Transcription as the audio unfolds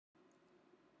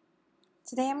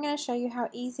Today I'm going to show you how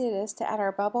easy it is to add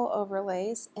our bubble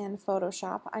overlays in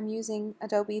Photoshop. I'm using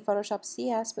Adobe Photoshop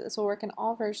CS, but this will work in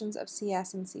all versions of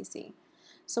CS and CC.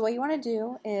 So what you want to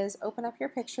do is open up your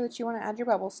picture that you want to add your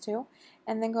bubbles to,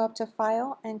 and then go up to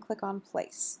File and click on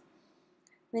Place.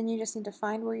 Then you just need to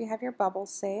find where you have your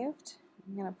bubbles saved.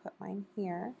 I'm going to put mine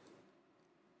here.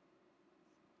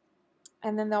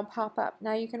 And then they'll pop up.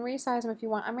 Now you can resize them if you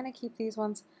want. I'm going to keep these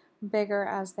ones bigger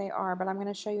as they are, but I'm going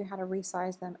to show you how to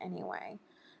resize them anyway.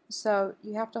 So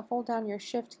you have to hold down your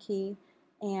shift key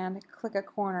and click a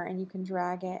corner, and you can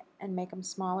drag it and make them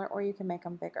smaller, or you can make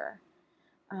them bigger.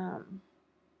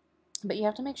 But you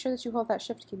have to make sure that you hold that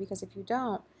shift key, because if you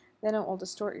don't, then it will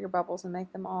distort your bubbles and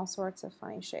make them all sorts of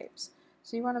funny shapes.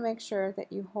 So you want to make sure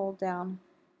that you hold down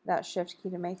that shift key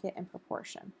to make it in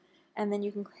proportion. And then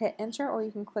you can hit enter, or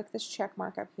you can click this check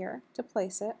mark up here to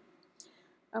place it.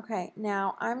 Okay,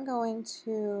 now I'm going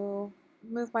to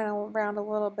move mine around a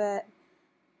little bit.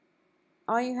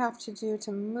 All you have to do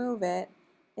to move it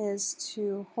is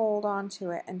to hold on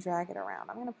to it and drag it around.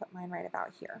 I'm going to put mine right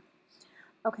about here.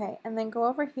 Okay, and then go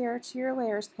over here to your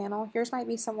layers panel. Yours might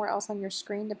be somewhere else on your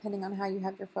screen depending on how you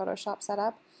have your Photoshop set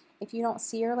up. If you don't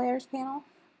see your layers panel,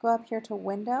 go up here to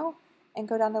window and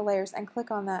go down to layers and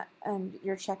click on that, and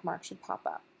your check mark should pop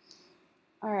up.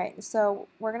 Alright, so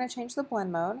we're going to change the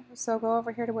blend mode. So go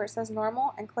over here to where it says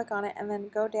normal and click on it, and then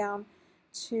go down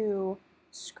to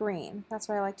screen. That's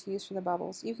what I like to use for the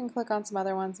bubbles. You can click on some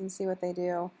other ones and see what they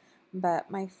do,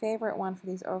 but my favorite one for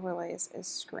these overlays is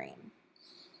screen.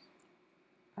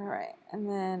 Alright, and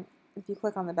then if you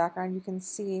click on the background, you can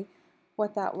see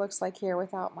what that looks like here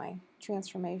without my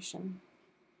transformation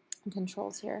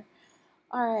controls here.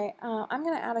 Alright, I'm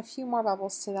going to add a few more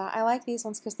bubbles to that. I like these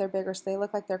ones because they're bigger, so they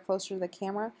look like they're closer to the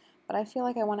camera, but I feel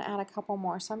like I want to add a couple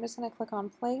more. So I'm just going to click on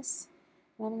place,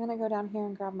 and I'm going to go down here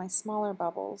and grab my smaller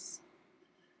bubbles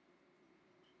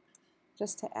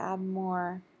just to add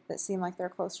more that seem like they're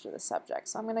closer to the subject.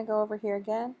 So I'm going to go over here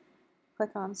again,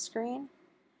 click on screen,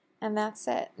 and that's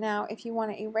it. Now if you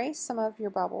want to erase some of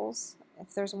your bubbles,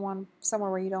 if there's one somewhere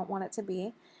where you don't want it to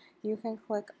be, you can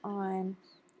click on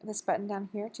this button down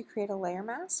here to create a layer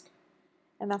mask,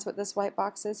 and that's what this white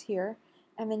box is here.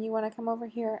 And then you want to come over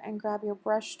here and grab your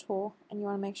brush tool, and you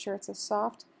want to make sure it's a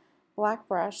soft black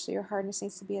brush, so your hardness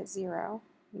needs to be at 0.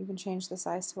 You can change the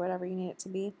size to whatever you need it to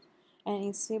be, and it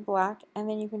needs to be black. And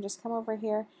then you can just come over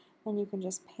here and you can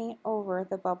just paint over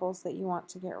the bubbles that you want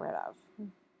to get rid of,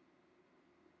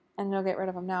 and it'll get rid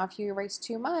of them. Now if you erase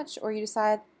too much, or you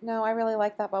decide, no, I really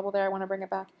like that bubble there, I want to bring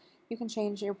it back, you can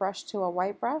change your brush to a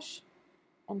white brush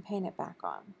and paint it back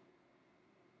on.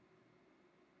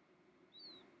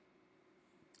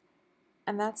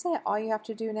 And that's it. All you have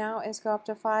to do now is go up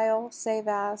to File, Save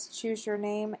As, choose your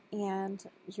name and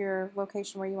your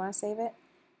location where you want to save it,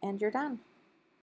 and you're done.